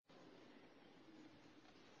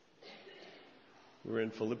We're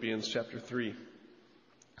in Philippians chapter 3,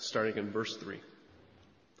 starting in verse 3.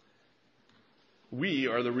 We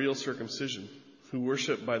are the real circumcision, who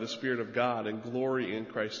worship by the Spirit of God and glory in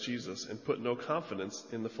Christ Jesus, and put no confidence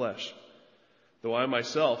in the flesh. Though I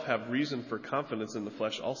myself have reason for confidence in the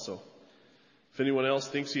flesh also. If anyone else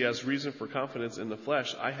thinks he has reason for confidence in the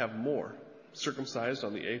flesh, I have more. Circumcised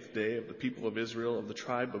on the 8th day, of the people of Israel, of the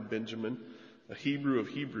tribe of Benjamin, a Hebrew of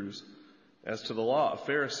Hebrews, as to the law, a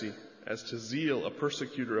Pharisee, as to zeal, a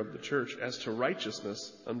persecutor of the church, as to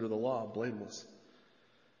righteousness under the law, blameless.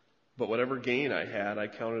 But whatever gain I had, I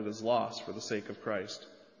counted as loss for the sake of Christ.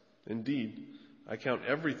 Indeed, I count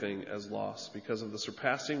everything as loss because of the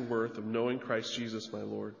surpassing worth of knowing Christ Jesus my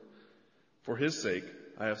Lord. For his sake,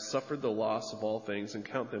 I have suffered the loss of all things and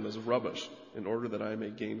count them as rubbish in order that I may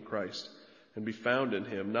gain Christ and be found in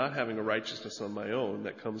him, not having a righteousness on my own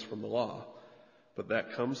that comes from the law, but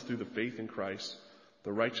that comes through the faith in Christ,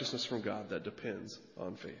 the righteousness from God that depends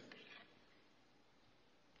on faith.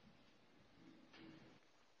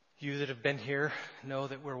 You that have been here know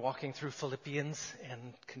that we're walking through Philippians and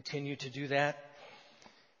continue to do that.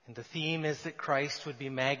 And the theme is that Christ would be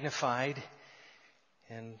magnified.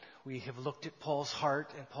 And we have looked at Paul's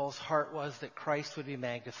heart, and Paul's heart was that Christ would be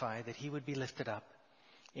magnified, that he would be lifted up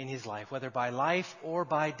in his life, whether by life or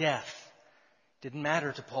by death. Didn't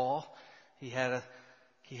matter to Paul. He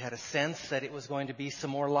had a sense that it was going to be some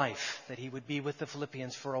more life, that he would be with the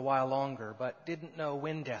Philippians for a while longer, but didn't know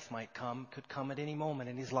when death might come, could come at any moment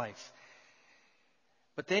in his life.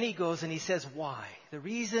 But then he goes and he says why. The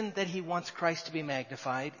reason that he wants Christ to be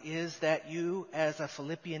magnified is that you as a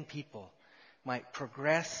Philippian people might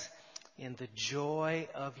progress in the joy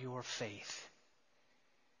of your faith.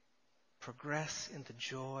 Progress in the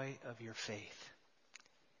joy of your faith.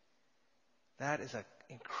 That is an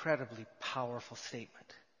incredibly powerful statement.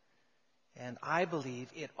 And I believe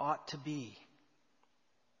it ought to be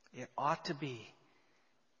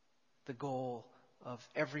the goal of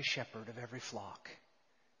every shepherd, of every flock.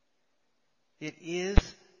 It is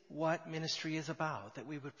what ministry is about, that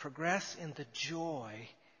we would progress in the joy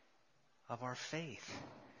of our faith.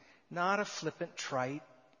 Not a flippant, trite,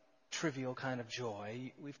 trivial kind of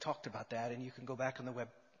joy. We've talked about that, and you can go back on the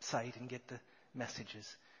website and get the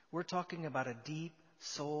messages. We're talking about a deep,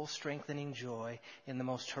 soul-strengthening joy in the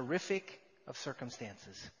most horrific of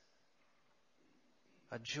circumstances.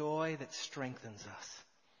 A joy that strengthens us.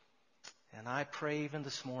 And I pray even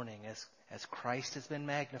this morning, as Christ has been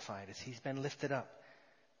magnified, as he's been lifted up,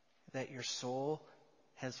 that your soul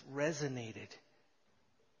has resonated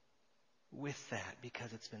with that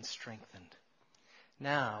because it's been strengthened.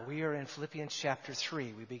 Now, we are in Philippians chapter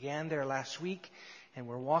 3. We began there last week, and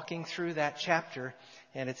we're walking through that chapter.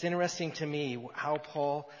 And it's interesting to me how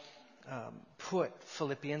Paul put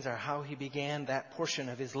Philippians, or how he began that portion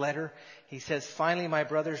of his letter. He says, "Finally, my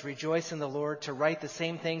brothers, rejoice in the Lord. To write the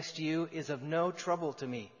same things to you is of no trouble to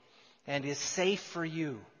me and is safe for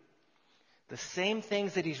you." The same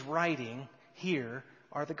things that he's writing here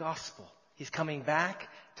are the gospel. He's coming back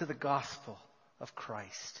to the gospel of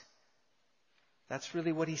Christ. That's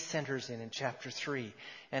really what he centers in chapter 3.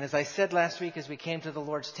 And as I said last week as we came to the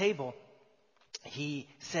Lord's table, he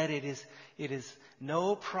said it is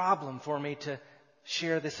no problem for me to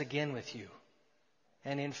share this again with you.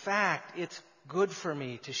 And in fact, it's good for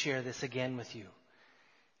me to share this again with you.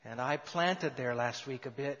 And I planted there last week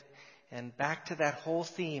a bit, and back to that whole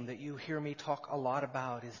theme that you hear me talk a lot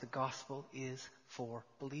about is the gospel is for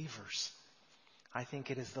believers. I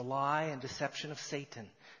think it is the lie and deception of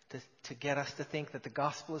Satan to get us to think that the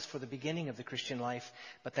gospel is for the beginning of the Christian life,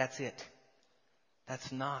 but that's it.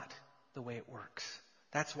 That's not the way it works.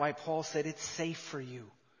 That's why Paul said it's safe for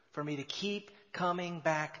you, for me to keep coming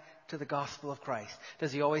back to the gospel of Christ.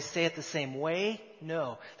 Does he always say it the same way?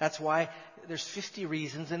 No. That's why there's 50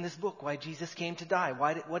 reasons in this book why Jesus came to die.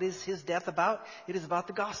 What is his death about? It is about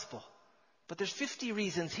the gospel. But there's 50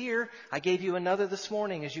 reasons here. I gave you another this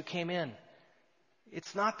morning as you came in.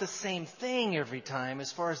 It's not the same thing every time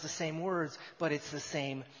as far as the same words, but it's the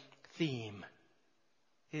same theme.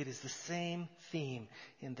 It is the same theme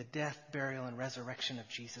in the death, burial, and resurrection of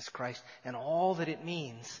Jesus Christ and all that it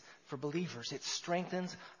means for believers. It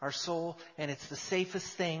strengthens our soul, and it's the safest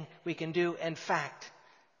thing we can do. In fact,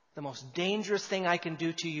 the most dangerous thing I can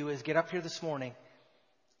do to you is get up here this morning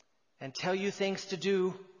and tell you things to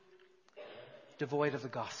do devoid of the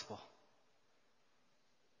gospel.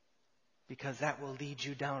 Because that will lead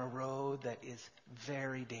you down a road that is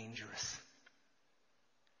very dangerous.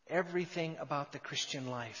 Everything about the Christian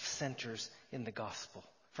life centers in the gospel.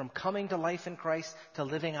 From coming to life in Christ to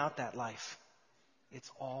living out that life. It's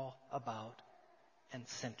all about and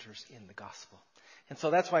centers in the gospel. And so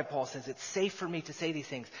that's why Paul says it's safe for me to say these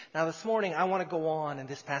things. Now this morning I want to go on in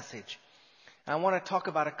this passage. I want to talk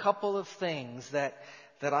about a couple of things that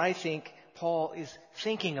I think Paul is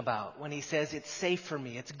thinking about when he says it's safe for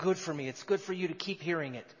me, it's good for me, it's good for you to keep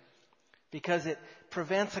hearing it. Because it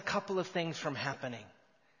prevents a couple of things from happening.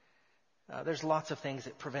 There's lots of things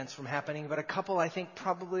it prevents from happening, but a couple I think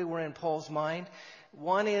probably were in Paul's mind.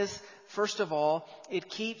 One is, first of all, it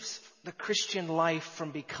keeps the Christian life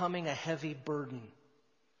from becoming a heavy burden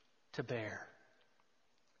to bear.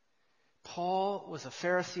 Paul was a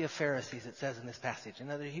Pharisee of Pharisees, it says in this passage. In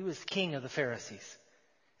other words, he was king of the Pharisees.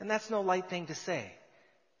 And that's no light thing to say.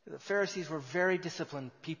 The Pharisees were very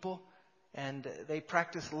disciplined people, and they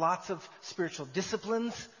practiced lots of spiritual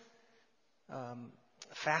disciplines,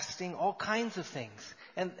 fasting, all kinds of things.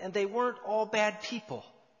 And they weren't all bad people.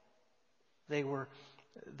 They were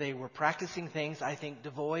practicing things, I think,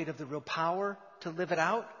 devoid of the real power to live it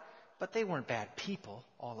out. But they weren't bad people,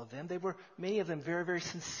 all of them. They were, many of them, very, very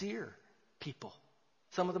sincere people.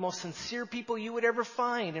 Some of the most sincere people you would ever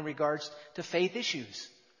find in regards to faith issues.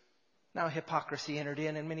 Now, hypocrisy entered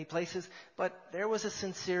in many places, but there was a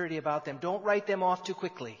sincerity about them. Don't write them off too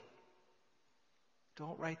quickly.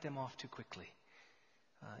 Don't write them off too quickly.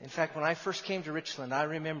 In fact, when I first came to Richland, I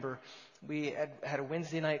remember we had a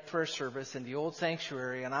Wednesday night prayer service in the old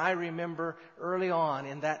sanctuary, and I remember early on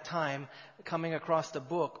in that time coming across the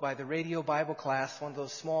book by the Radio Bible Class, one of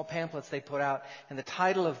those small pamphlets they put out, and the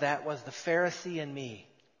title of that was The Pharisee and Me.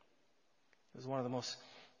 It was one of the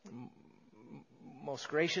most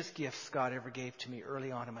gracious gifts God ever gave to me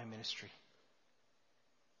early on in my ministry.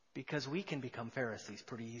 Because we can become Pharisees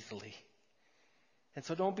pretty easily. And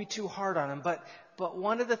so don't be too hard on them. But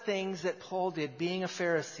one of the things that Paul did, being a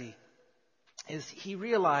Pharisee, is he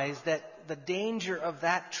realized that the danger of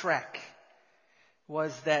that trek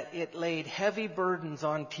was that it laid heavy burdens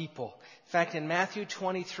on people. In fact, in Matthew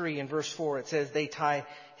 23 in verse 4, it says, they tie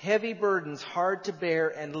heavy burdens hard to bear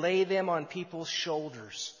and lay them on people's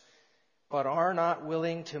shoulders, but are not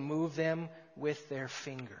willing to move them with their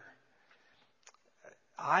finger.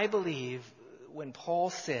 I believe when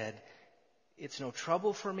Paul said, it's no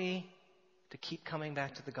trouble for me to keep coming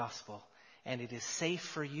back to the gospel, and it is safe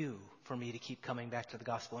for you, for me to keep coming back to the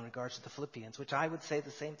gospel in regards to the Philippians, which I would say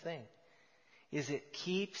the same thing, is it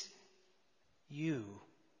keeps you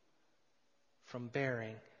from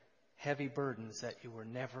bearing heavy burdens that you were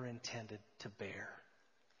never intended to bear.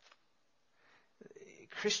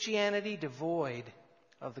 Christianity devoid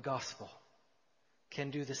of the gospel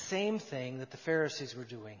can do the same thing that the Pharisees were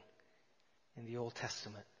doing in the Old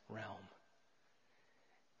Testament realm.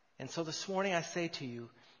 And so this morning I say to you,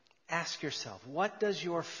 ask yourself, what does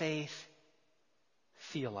your faith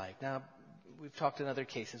feel like? Now, we've talked in other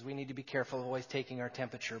cases. We need to be careful of always taking our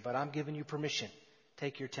temperature, but I'm giving you permission.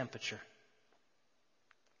 Take your temperature.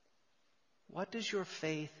 What does your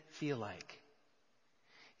faith feel like?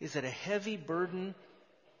 Is it a heavy burden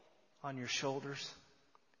on your shoulders?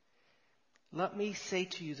 Let me say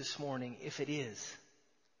to you this morning, if it is,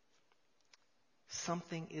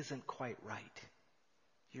 something isn't quite right.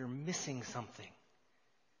 You're missing something.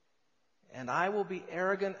 And I will be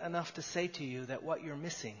arrogant enough to say to you that what you're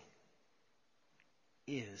missing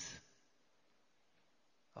is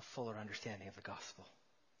a fuller understanding of the gospel.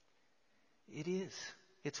 It is.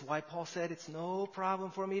 It's why Paul said it's no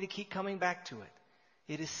problem for me to keep coming back to it.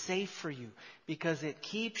 It is safe for you because it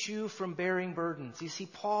keeps you from bearing burdens. You see,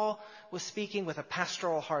 Paul was speaking with a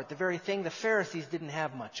pastoral heart, the very thing the Pharisees didn't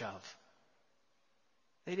have much of.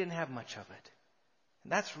 They didn't have much of it.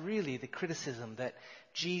 And that's really the criticism that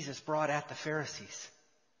Jesus brought at the Pharisees.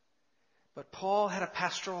 But Paul had a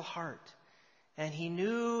pastoral heart. And he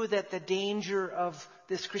knew that the danger of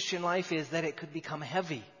this Christian life is that it could become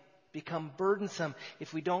heavy, become burdensome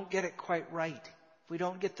if we don't get it quite right. If we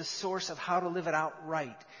don't get the source of how to live it out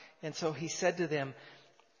right. And so he said to them,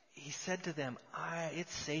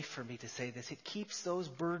 it's safe for me to say this. It keeps those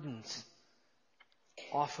burdens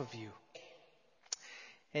off of you.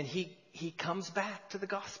 And he comes back to the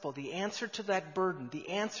gospel. The answer to that burden,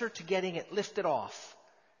 the answer to getting it lifted off,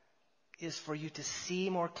 is for you to see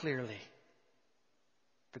more clearly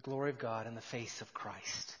the glory of God in the face of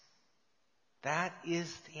Christ. That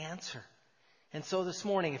is the answer. And so this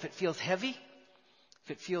morning, if it feels heavy,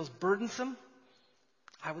 if it feels burdensome,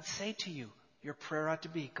 I would say to you, your prayer ought to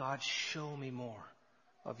be, God, show me more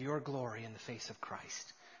of your glory in the face of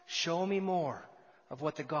Christ. Show me more of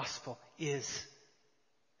what the gospel is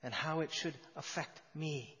and how it should affect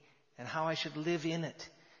me and how I should live in it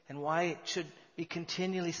and why it should be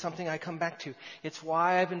continually something I come back to. It's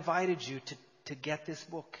why I've invited you to get this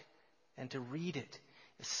book and to read it.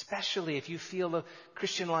 Especially if you feel the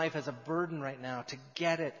Christian life as a burden right now, to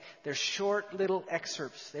get it. They're short little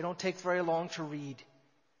excerpts. They don't take very long to read.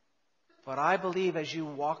 But I believe as you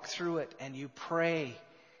walk through it and you pray,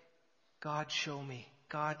 God, show me.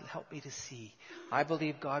 God, help me to see. I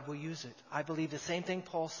believe God will use it. I believe the same thing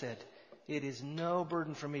Paul said. It is no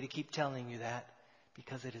burden for me to keep telling you that,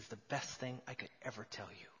 because it is the best thing I could ever tell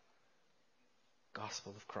you.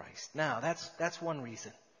 Gospel of Christ. Now, that's one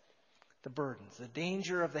reason. The burdens. The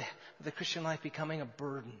danger of the Christian life becoming a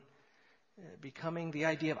burden. Becoming the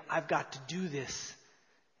idea of, I've got to do this.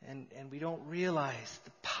 And we don't realize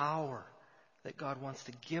the power that God wants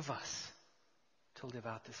to give us to live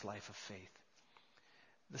out this life of faith.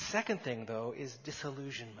 The second thing, though, is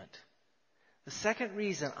disillusionment. The second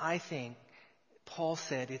reason I think Paul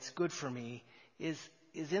said it's good for me is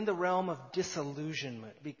in the realm of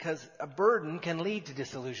disillusionment, because a burden can lead to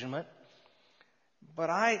disillusionment. But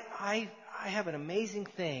I have an amazing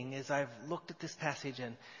thing as I've looked at this passage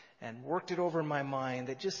and worked it over in my mind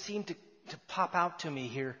that just seemed to pop out to me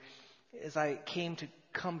here as I came to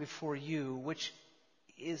come before you, which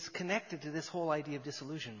is connected to this whole idea of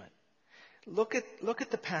disillusionment. Look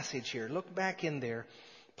at the passage here. Look back in there.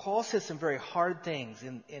 Paul says some very hard things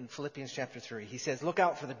in Philippians chapter 3. He says, look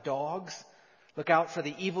out for the dogs. Look out for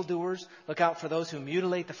the evildoers. Look out for those who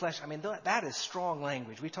mutilate the flesh. I mean, that is strong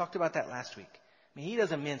language. We talked about that last week. I mean, he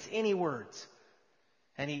doesn't mince any words.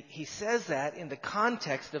 And he says that in the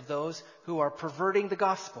context of those who are perverting the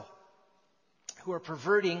gospel, who are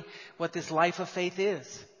perverting what this life of faith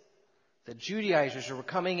is. The Judaizers who were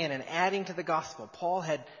coming in and adding to the gospel. Paul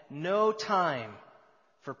had no time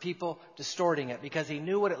for people distorting it, because he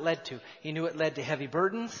knew what it led to. He knew it led to heavy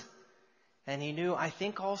burdens. And he knew, I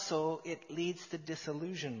think also, it leads to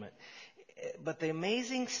disillusionment. But the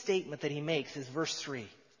amazing statement that he makes is verse 3.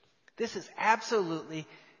 This is absolutely,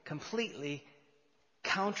 completely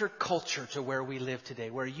counterculture to where we live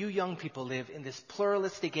today, where you young people live in this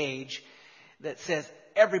pluralistic age that says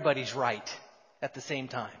everybody's right at the same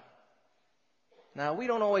time. Now, we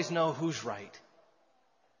don't always know who's right,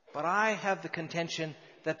 but I have the contention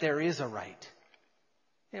that there is a right.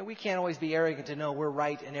 And we can't always be arrogant to know we're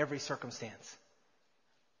right in every circumstance.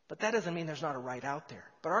 But that doesn't mean there's not a right out there.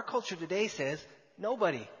 But our culture today says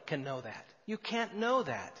nobody can know that. You can't know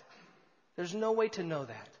that. There's no way to know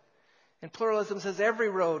that. And pluralism says every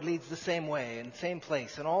road leads the same way and same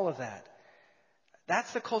place and all of that.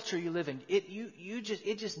 That's the culture you live in.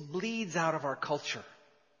 It just bleeds out of our culture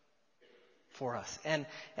for us. And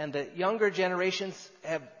the younger generations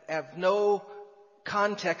have no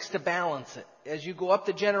context to balance it. As you go up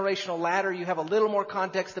the generational ladder, you have a little more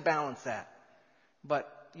context to balance that. But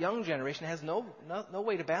young generation has no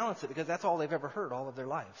way to balance it, because that's all they've ever heard all of their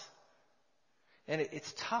lives. And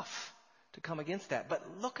it's tough to come against that. But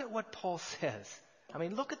look at what Paul says. I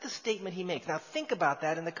mean, look at the statement he makes. Now think about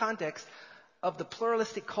that in the context of the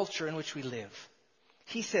pluralistic culture in which we live.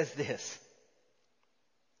 He says this: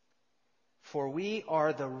 for we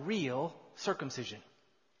are the real circumcision.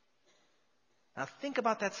 Now think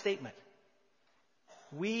about that statement.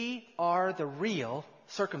 We are the real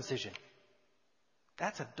circumcision.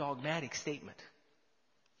 That's a dogmatic statement.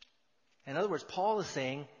 In other words, Paul is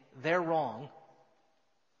saying they're wrong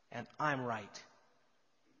and I'm right.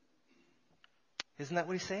 Isn't that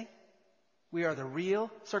what he's saying? We are the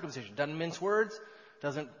real circumcision. Doesn't mince words,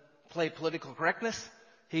 doesn't play political correctness.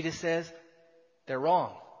 He just says they're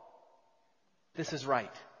wrong. This is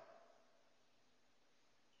right.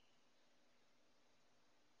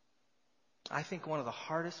 I think one of the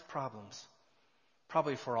hardest problems,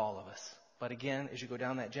 probably for all of us, but again, as you go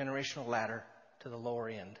down that generational ladder to the lower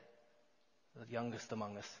end, the youngest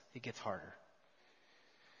among us, it gets harder.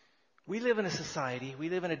 We live in a society, we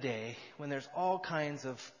live in a day when there's all kinds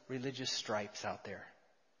of religious stripes out there.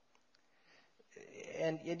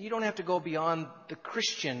 And you don't have to go beyond the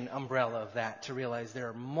Christian umbrella of that to realize there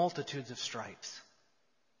are multitudes of stripes.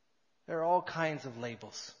 There are all kinds of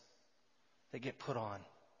labels that get put on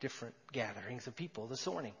different gatherings of people this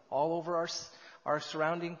morning. All over our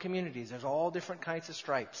surrounding communities, there's all different kinds of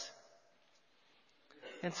stripes.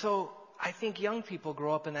 And so I think young people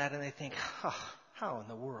grow up in that and they think, how in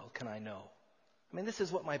the world can I know? I mean, this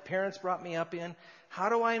is what my parents brought me up in. How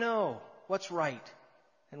do I know what's right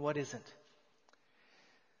and what isn't?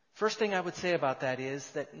 First thing I would say about that is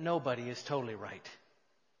that nobody is totally right.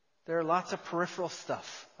 There are lots of peripheral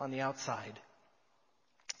stuff on the outside.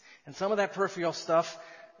 And some of that peripheral stuff,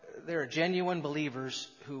 there are genuine believers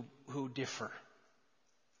who differ.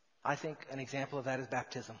 I think an example of that is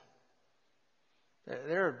baptism.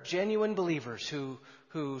 There are genuine believers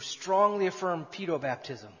who strongly affirm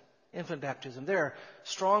pedobaptism infant baptism. There are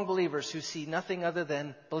strong believers who see nothing other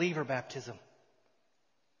than believer baptism.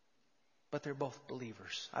 But they're both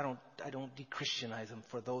believers. I don't de-Christianize them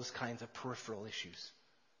for those kinds of peripheral issues.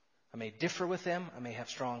 I may differ with them. I may have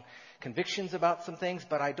strong convictions about some things,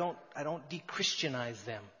 but I don't de-Christianize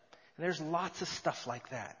them. And there's lots of stuff like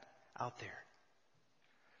that out there.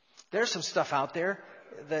 There's some stuff out there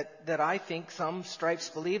that I think some Stripes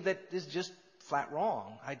believe that is just flat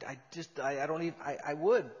wrong. I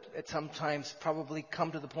would at sometimes probably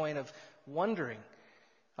come to the point of wondering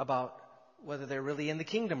about whether they're really in the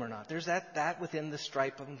kingdom or not. There's that within the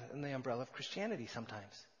stripe and the umbrella of Christianity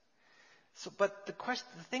sometimes. So, but the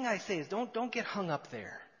thing I say is don't get hung up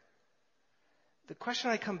there. The question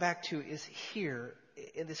I come back to is here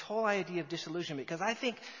in this whole idea of disillusionment, because I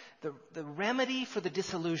think the remedy for the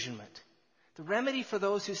disillusionment, the remedy for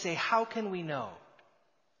those who say, how can we know?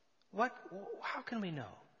 How can we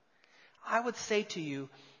know? I would say to you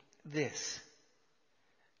this.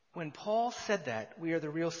 When Paul said that, we are the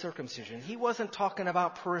real circumcision, he wasn't talking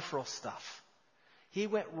about peripheral stuff. He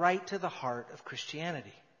went right to the heart of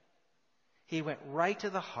Christianity. He went right to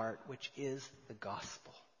the heart, which is the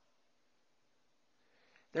gospel.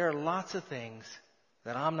 There are lots of things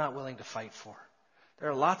that I'm not willing to fight for. There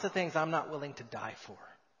are lots of things I'm not willing to die for.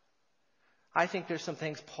 I think there's some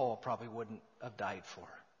things Paul probably wouldn't have died for.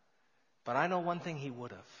 But I know one thing he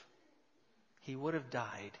would have. He would have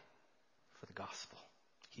died for the gospel.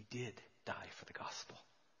 He did die for the gospel.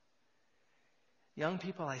 Young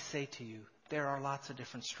people, I say to you, there are lots of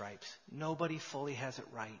different stripes. Nobody fully has it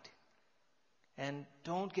right. And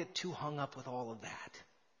don't get too hung up with all of that.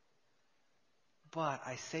 But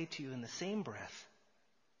I say to you in the same breath,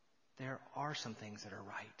 there are some things that are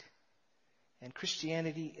right. And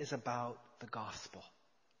Christianity is about the gospel.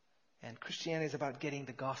 And Christianity is about getting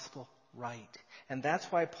the gospel right. And that's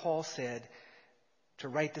why Paul said to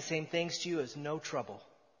write the same things to you is no trouble.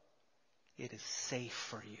 It is safe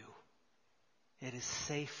for you. It is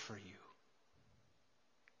safe for you.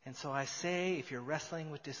 And so I say, if you're wrestling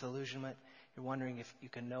with disillusionment, you're wondering if you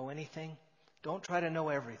can know anything, don't try to know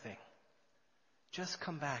everything. Just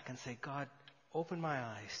come back and say, God, open my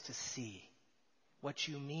eyes to see what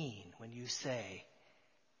you mean when you say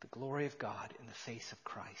the glory of God in the face of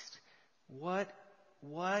Christ.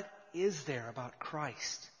 What is there about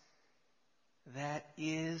Christ that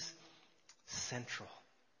is central?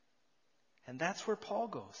 And that's where Paul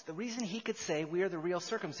goes. The reason he could say we are the real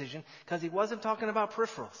circumcision, because he wasn't talking about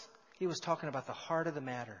peripherals. He was talking about the heart of the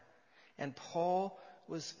matter. And Paul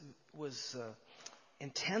was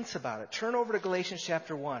intense about it. Turn over to Galatians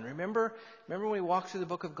chapter 1. Remember when we walked through the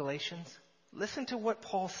book of Galatians? Listen to what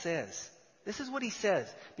Paul says. This is what he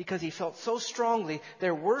says, because he felt so strongly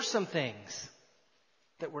there were some things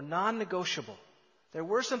that were non-negotiable. There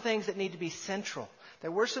were some things that need to be central.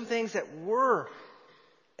 There were some things that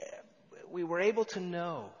we were able to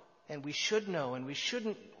know, and we should know, and we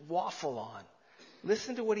shouldn't waffle on.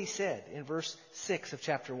 Listen to what he said in verse 6 of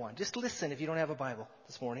chapter 1. Just listen if you don't have a Bible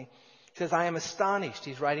this morning. He says, I am astonished,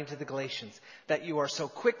 he's writing to the Galatians, that you are so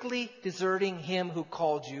quickly deserting him who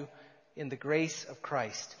called you in the grace of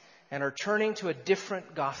Christ and are turning to a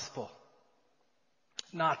different gospel.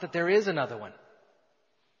 Not that there is another one.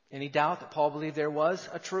 Any doubt that Paul believed there was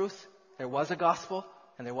a truth, there was a gospel,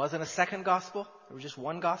 and there wasn't a second gospel? There was just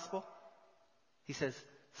one gospel? He says,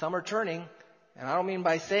 some are turning, and I don't mean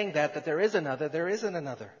by saying that there is another. There isn't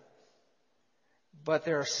another. But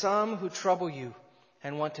there are some who trouble you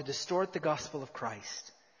and want to distort the gospel of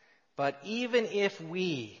Christ. But even if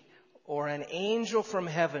we or an angel from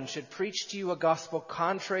heaven should preach to you a gospel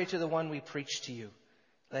contrary to the one we preach to you,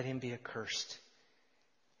 let him be accursed.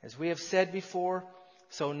 As we have said before,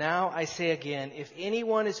 so now I say again, if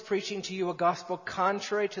anyone is preaching to you a gospel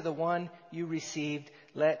contrary to the one you received,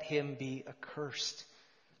 let him be accursed.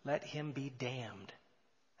 Let him be damned.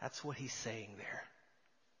 That's what he's saying there.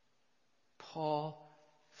 Paul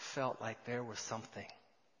felt like there was something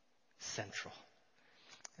central.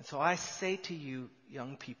 And so I say to you,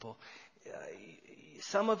 young people,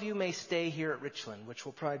 some of you may stay here at Richland, which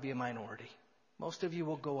will probably be a minority. Most of you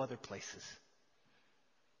will go other places.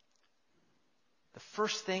 The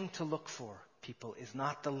first thing to look for, people, is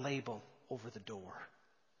not the label over the door.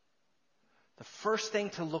 The first thing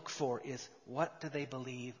to look for is, what do they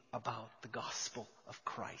believe about the gospel of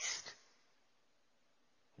Christ?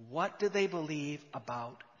 What do they believe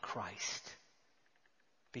about Christ?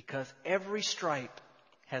 Because every stripe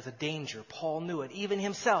has a danger. Paul knew it. Even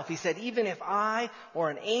himself. He said, even if I or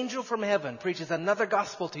an angel from heaven preaches another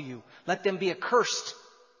gospel to you, let them be accursed.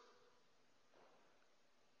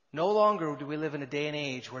 No longer do we live in a day and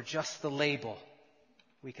age where just the label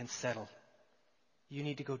we can settle. you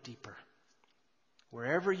need to go deeper.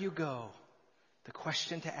 Wherever you go, the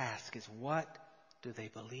question to ask is, what do they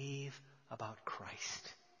believe about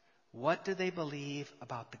Christ? What do they believe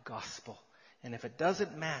about the gospel? And if it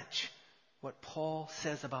doesn't match what Paul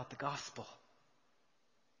says about the gospel,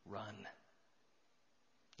 run.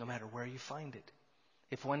 No matter where you find it.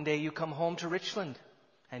 If one day you come home to Richland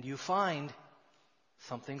and you find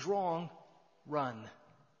something's wrong, run.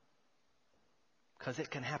 Because it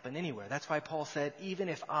can happen anywhere. That's why Paul said, even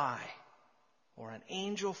if I or an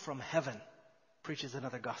angel from heaven preaches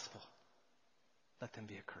another gospel, let them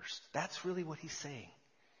be accursed. That's really what he's saying.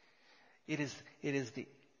 It is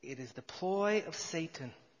the ploy of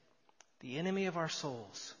Satan, the enemy of our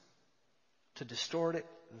souls, to distort it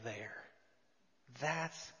there.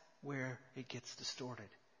 That's where it gets distorted.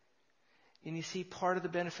 And you see, part of the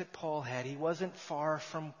benefit Paul had, he wasn't far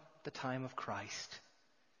from the time of Christ.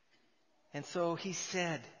 And so he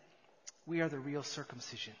said, we are the real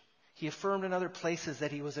circumcision. He affirmed in other places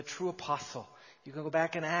that he was a true apostle. You can go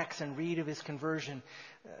back in Acts and read of his conversion.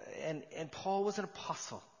 And Paul was an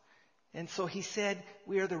apostle. And so he said,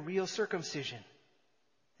 we are the real circumcision.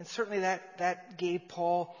 And certainly that gave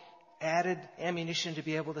Paul added ammunition to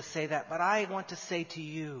be able to say that. But I want to say to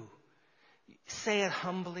you, say it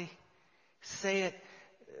humbly. Say it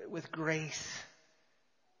with grace.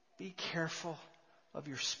 Be careful of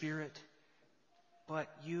your spirit. But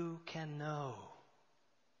you can know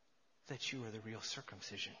that you are the real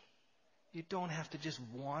circumcision. You don't have to just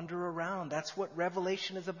wander around. That's what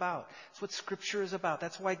Revelation is about. That's what Scripture is about.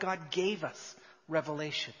 That's why God gave us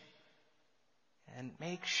Revelation. And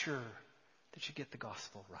make sure that you get the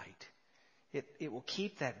gospel right. It will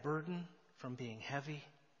keep that burden from being heavy.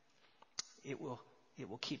 It will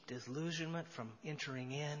keep disillusionment from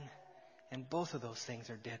entering in. And both of those things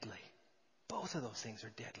are deadly. Both of those things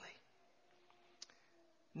are deadly.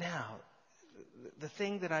 Now, the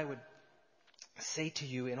thing that I would say to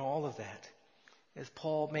you in all of that, as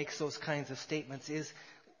Paul makes those kinds of statements, is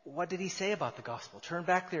what did he say about the gospel? Turn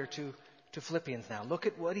back there to Philippians now. Look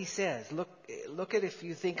at what he says. Look at, if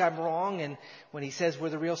you think I'm wrong, and when he says we're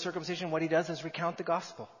the real circumcision, what he does is recount the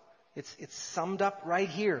gospel. It's summed up right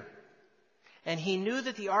here. And he knew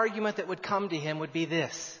that the argument that would come to him would be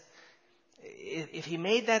this. If he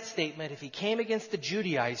made that statement, if he came against the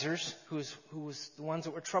Judaizers, who was the ones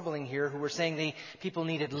that were troubling here, who were saying people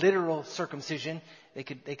needed literal circumcision, they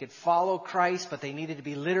could follow Christ, but they needed to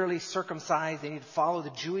be literally circumcised. They needed to follow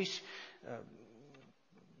the Jewish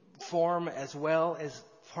form as well as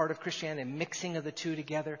part of Christianity, a mixing of the two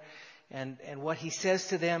together. And what he says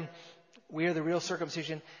to them, we are the real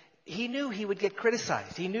circumcision. He knew he would get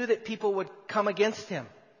criticized. He knew that people would come against him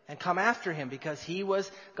and come after him because he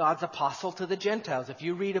was God's apostle to the Gentiles. If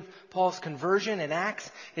you read of Paul's conversion in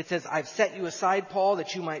Acts, it says, I've set you aside, Paul,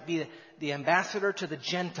 that you might be the ambassador to the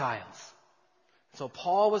Gentiles. So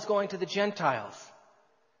Paul was going to the Gentiles.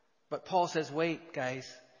 But Paul says, wait,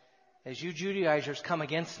 guys, as you Judaizers come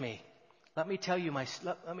against me, let me tell you my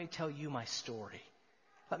story.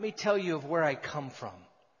 Let me tell you of where I come from.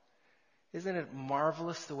 Isn't it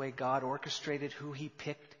marvelous the way God orchestrated who he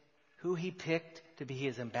picked to be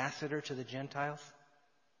his ambassador to the Gentiles?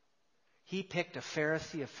 He picked a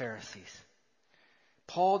Pharisee of Pharisees.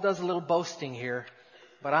 Paul does a little boasting here,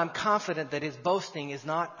 but I'm confident that his boasting is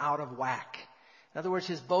not out of whack. In other words,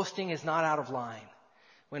 his boasting is not out of line.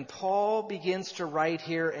 When Paul begins to write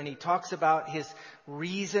here and he talks about his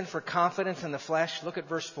reason for confidence in the flesh, look at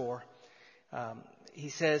verse 4. He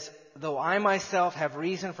says, though I myself have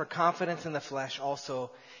reason for confidence in the flesh also,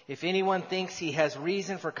 if anyone thinks he has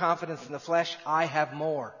reason for confidence in the flesh, I have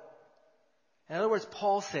more. In other words,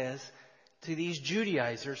 Paul says to these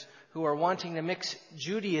Judaizers who are wanting to mix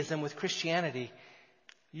Judaism with Christianity,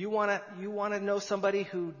 you want to know somebody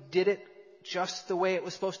who did it just the way it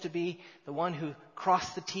was supposed to be, the one who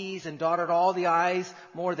crossed the T's and dotted all the I's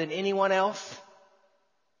more than anyone else?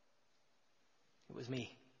 It was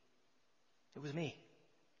me. It was me.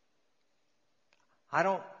 I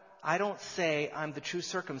don't say I'm the true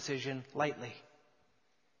circumcision lightly,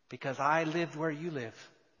 because I lived where you live.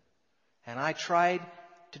 And I tried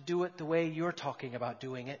to do it the way you're talking about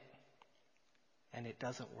doing it. And it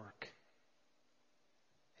doesn't work.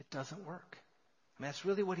 It doesn't work. I mean, that's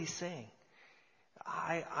really what he's saying.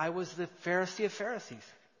 I was the Pharisee of Pharisees.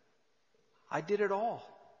 I did it all.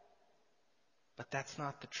 But that's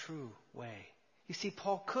not the true way. You see,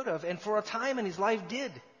 Paul could have, and for a time in his life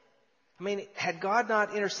did. I mean, had God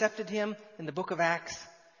not intercepted him in the book of Acts,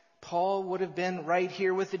 Paul would have been right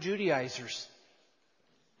here with the Judaizers.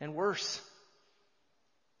 And worse.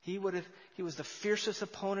 He was the fiercest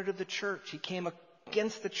opponent of the church. He came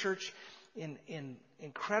against the church in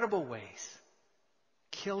incredible ways.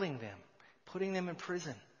 killing them, putting them in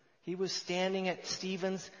prison. He was standing at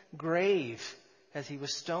Stephen's grave as he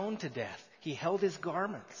was stoned to death. He held his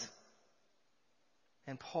garments.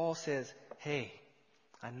 And Paul says, hey,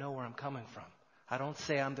 I know where I'm coming from. I don't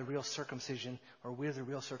say I'm the real circumcision or we're the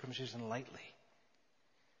real circumcision lightly.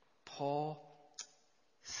 Paul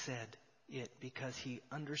said it because he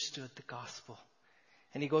understood the gospel.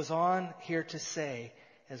 And he goes on here to say,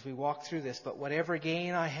 as we walk through this, but whatever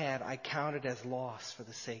gain I had, I counted as loss for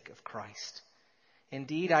the sake of Christ.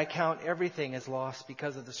 Indeed, I count everything as loss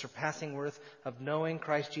because of the surpassing worth of knowing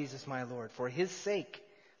Christ Jesus my Lord. For his sake,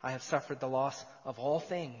 I have suffered the loss of all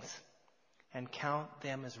things and count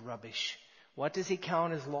them as rubbish. What does he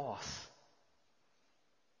count as loss?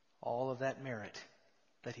 All of that merit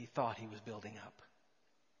that he thought he was building up.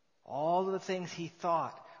 All of the things he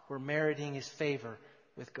thought were meriting his favor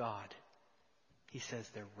with God. He says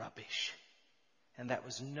they're rubbish. And that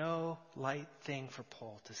was no light thing for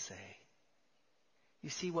Paul to say. You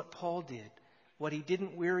see what Paul did, what he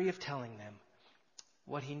didn't weary of telling them,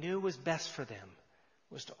 what he knew was best for them,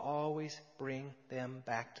 was to always bring them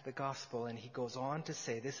back to the gospel. And he goes on to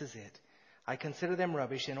say, this is it. I consider them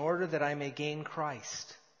rubbish in order that I may gain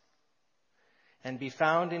Christ and be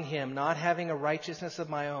found in him, not having a righteousness of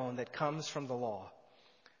my own that comes from the law,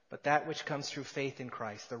 but that which comes through faith in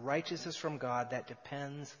Christ, the righteousness from God that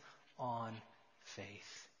depends on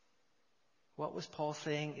faith. What was Paul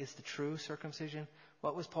saying is the true circumcision?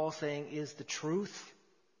 What was Paul saying is the truth?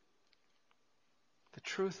 The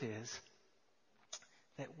truth is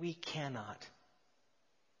that we cannot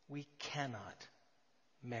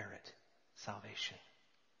merit salvation.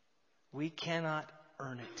 We cannot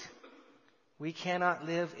earn it. We cannot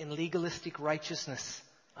live in legalistic righteousness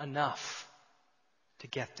enough to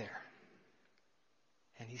get there.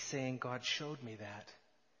 And he's saying, God showed me that.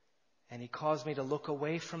 And he caused me to look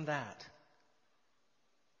away from that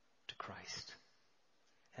to Christ.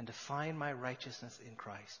 And to find my righteousness in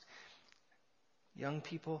Christ. Young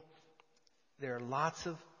people, there are lots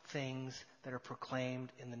of things that are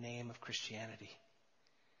proclaimed in the name of Christianity.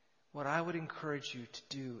 What I would encourage you to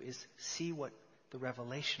do is see what the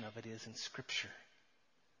revelation of it is in Scripture.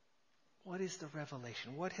 What is the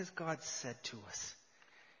revelation? What has God said to us?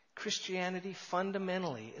 Christianity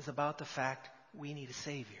fundamentally is about the fact we need a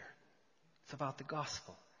Savior. It's about the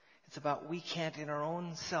gospel. It's about we can't in our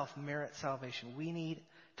own self merit salvation. We need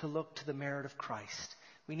to look to the merit of Christ.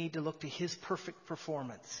 We need to look to his perfect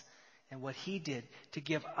performance and what he did to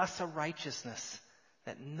give us a righteousness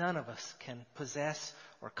that none of us can possess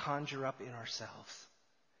or conjure up in ourselves.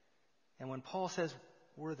 And when Paul says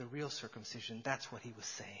we're the real circumcision, that's what he was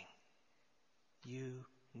saying. You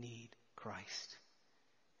need Christ.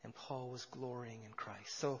 And Paul was glorying in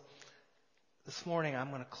Christ. So this morning I'm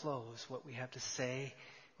going to close what we have to say,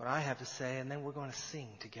 what I have to say, and then we're going to sing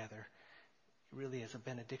together. It really is a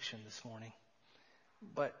benediction this morning.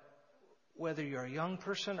 But whether you're a young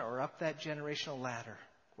person or up that generational ladder,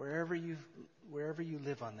 wherever you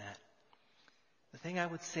live on that, the thing I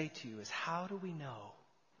would say to you is, how do we know?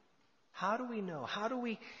 How do we know? How do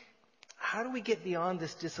we get beyond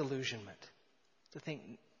this disillusionment to think,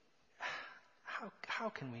 how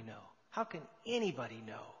can we know? How can anybody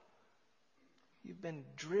know? You've been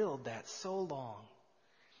drilled that so long.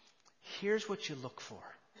 Here's what you look for.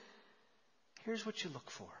 Here's what you look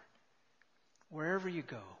for. Wherever you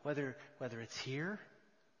go, whether it's here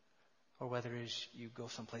or whether it's you go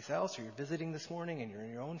someplace else or you're visiting this morning and you're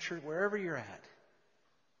in your own church, wherever you're at,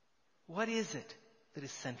 what is it that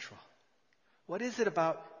is central? What is it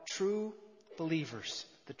about true believers,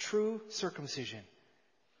 the true circumcision,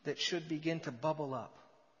 that should begin to bubble up?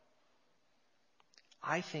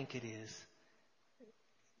 I think it is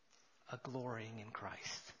a glorying in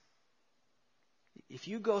Christ. If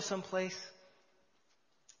you go someplace,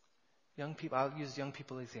 young people, I'll use young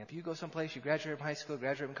people as an example. You go someplace, you graduate from high school,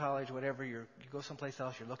 graduate from college, whatever, you go someplace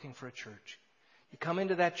else, you're looking for a church. You come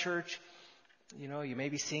into that church, you may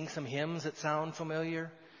be sing some hymns that sound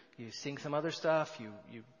familiar. You sing some other stuff.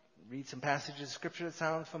 You read some passages of Scripture that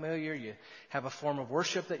sound familiar. You have a form of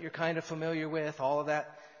worship that you're kind of familiar with. All of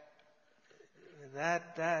that.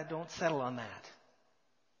 That don't settle on that.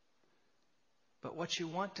 But what you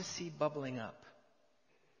want to see bubbling up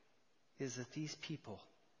is that these people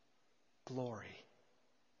glory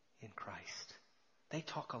in Christ. They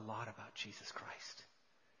talk a lot about Jesus Christ.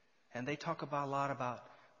 And they talk a lot about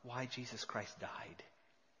why Jesus Christ died.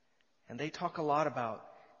 And they talk a lot about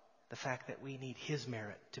the fact that we need his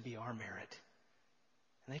merit to be our merit.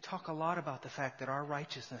 And they talk a lot about the fact that our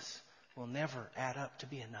righteousness will never add up to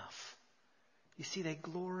be enough. You see, they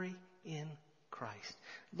glory in Christ.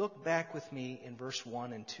 Look back with me in verse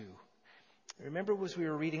 1 and 2. Remember as we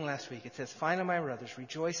were reading last week, it says, "Finally, my brothers,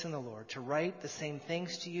 rejoice in the Lord. To write the same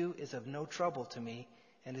things to you is of no trouble to me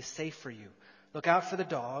and is safe for you. Look out for the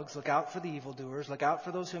dogs, look out for the evildoers, look out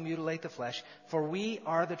for those who mutilate the flesh, for we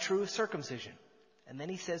are the true circumcision." And then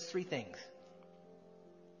he says 3 things.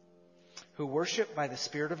 "Who worship by the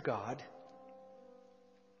Spirit of God."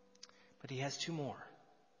 But he has 2 more.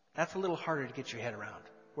 That's a little harder to get your head around.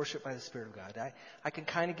 Worship by the Spirit of God. I can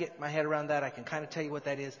kind of get my head around that. I can kind of tell you what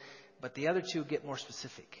that is. But the other 2 get more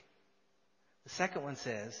specific. The second one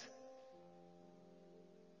says,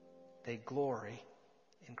 they glory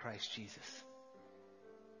in Christ Jesus.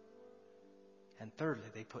 And thirdly,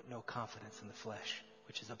 they put no confidence in the flesh,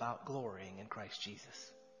 which is about glorying in Christ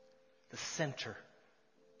Jesus. The center,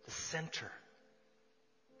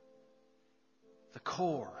 the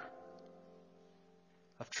core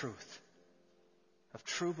of truth, of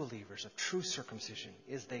true believers, of true circumcision,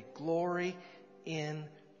 is they glory in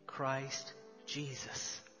Christ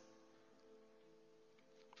Jesus.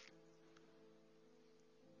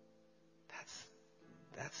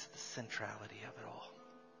 That's the centrality of it all.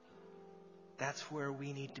 That's where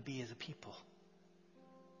we need to be as a people.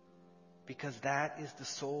 Because that is the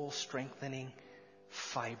soul strengthening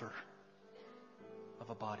fiber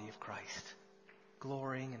of a body of Christ.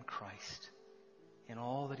 Glorying in Christ, in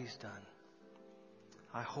all that He's done.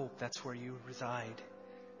 I hope that's where you reside.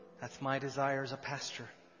 That's my desire as a pastor.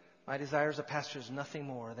 My desire as a pastor is nothing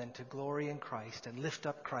more than to glory in Christ and lift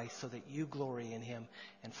up Christ so that you glory in Him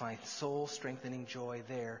and find soul-strengthening joy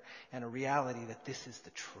there and a reality that this is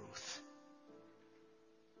the truth.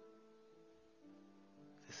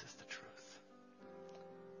 This is the truth.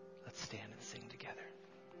 Let's stand and sing together.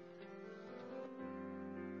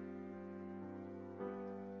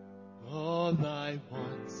 All I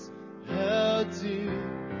once held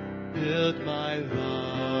dear, build my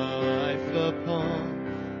life upon.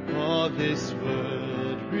 All this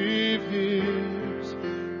world reveres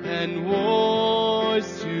and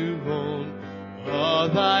wars to own.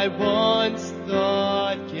 All I once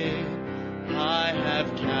thought gain, I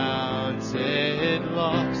have counted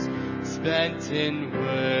loss, spent in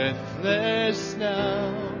worthless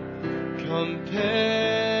now,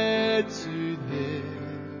 compared to this.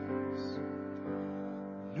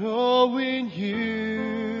 Knowing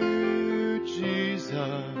you, Jesus,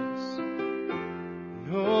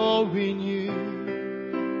 knowing you,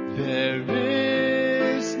 there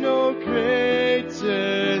is no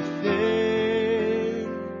greater thing.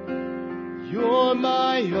 You're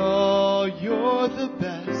my all, you're the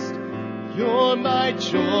best. You're my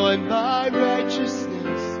joy, my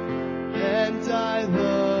righteousness, and I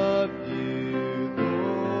love you,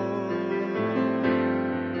 Lord.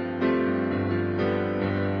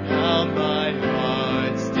 Now my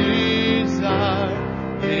heart's desire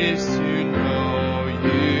is to know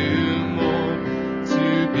you more, to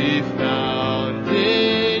be found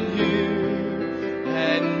in you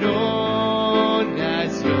and known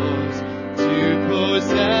as yours, to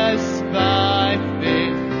possess by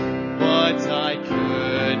faith what I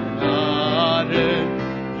could not earn,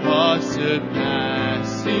 a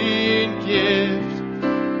surpassing gift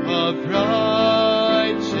of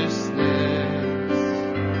righteousness.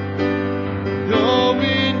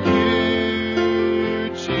 Knowing you,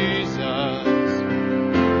 Jesus,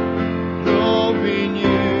 knowing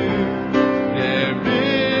you, there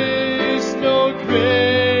is no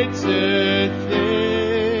greater thing.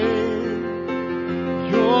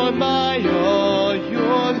 You're my all,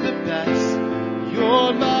 you're the best.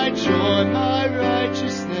 You're my joy, my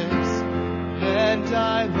righteousness, and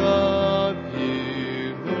I love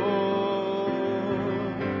you, Lord.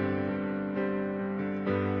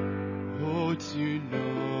 Oh, to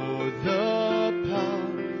know the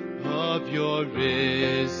power of your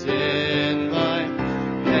risen life,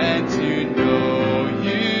 and to know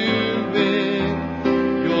you in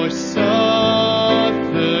your sufferings,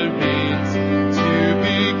 to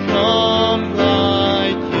become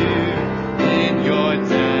like you in your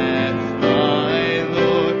death, my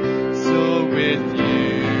Lord, so with you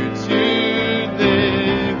to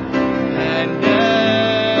live and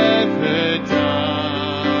never die.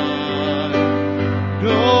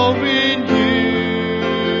 Knowing you,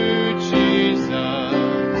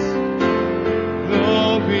 Jesus,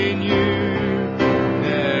 knowing you,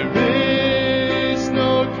 there is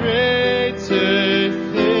no greater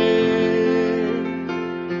thing.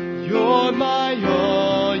 You're my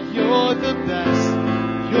all, you're the best.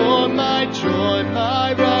 You're my joy,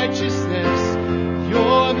 my righteousness.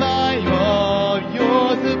 You're my all,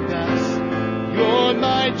 you're the best. You're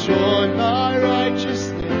my joy, my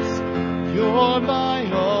righteousness. You're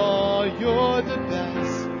my all, you're the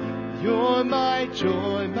best. You're You're my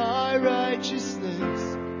joy, my righteousness,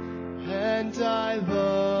 and I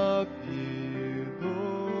love you,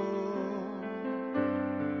 Lord.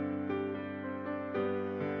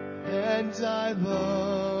 And I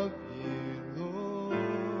love you, Lord.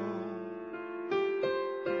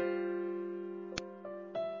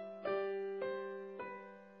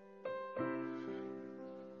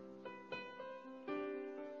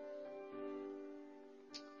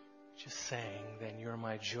 Just saying, then you're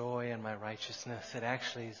my joy and my righteousness. It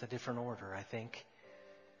actually is a different order, I think.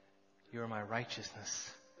 You're my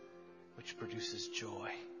righteousness, which produces joy.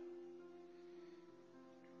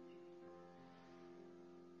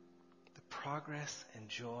 The progress and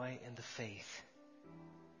joy in the faith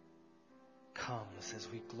comes as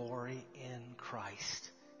we glory in Christ,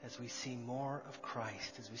 as we see more of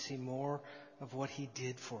Christ, as we see more of what He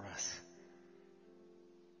did for us.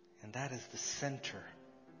 And that is the center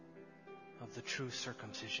of the true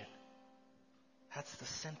circumcision. That's the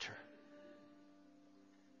center.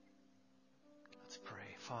 Let's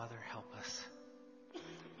pray. Father, help us.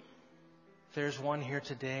 If there's one here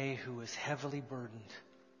today who is heavily burdened,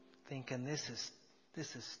 thinking this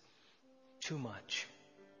is too much.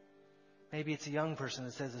 Maybe it's a young person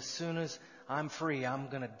that says, as soon as I'm free, I'm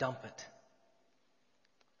going to dump it.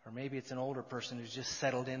 Or maybe it's an older person who's just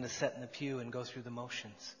settled in to sit in the pew and go through the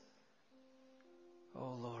motions.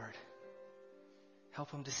 Oh, Lord,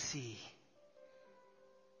 help them to see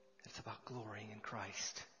it's about glorying in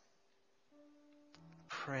Christ.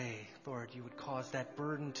 Pray, Lord, you would cause that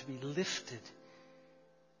burden to be lifted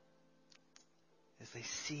as they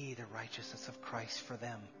see the righteousness of Christ for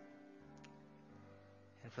them.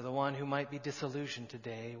 And for the one who might be disillusioned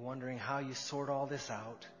today, wondering how you sort all this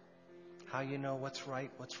out, how you know what's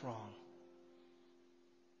right, what's wrong,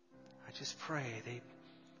 I just pray they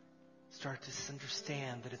start to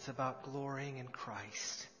understand that it's about glorying in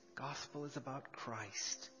Christ. Gospel is about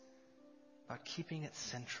Christ, about keeping it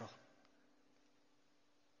central.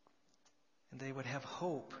 And they would have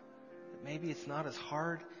hope that maybe it's not as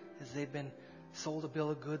hard as they've been sold a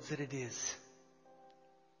bill of goods that it is.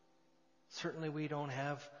 Certainly we don't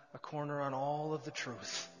have a corner on all of the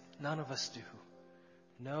truth. None of us do.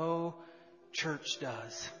 No church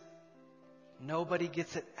does. Nobody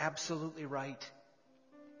gets it absolutely right.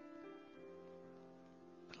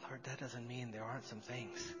 But Lord, that doesn't mean there aren't some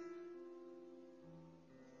things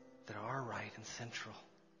that are right and central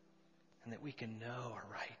and that we can know are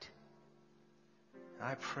right.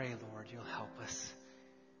 I pray, Lord, you'll help us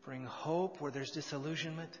bring hope where there's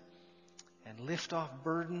disillusionment and lift off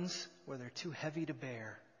burdens where they're too heavy to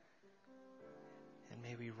bear. And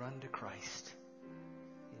may we run to Christ.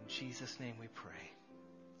 In Jesus' name we pray.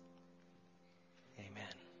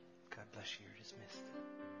 Amen. God bless you. You're dismissed.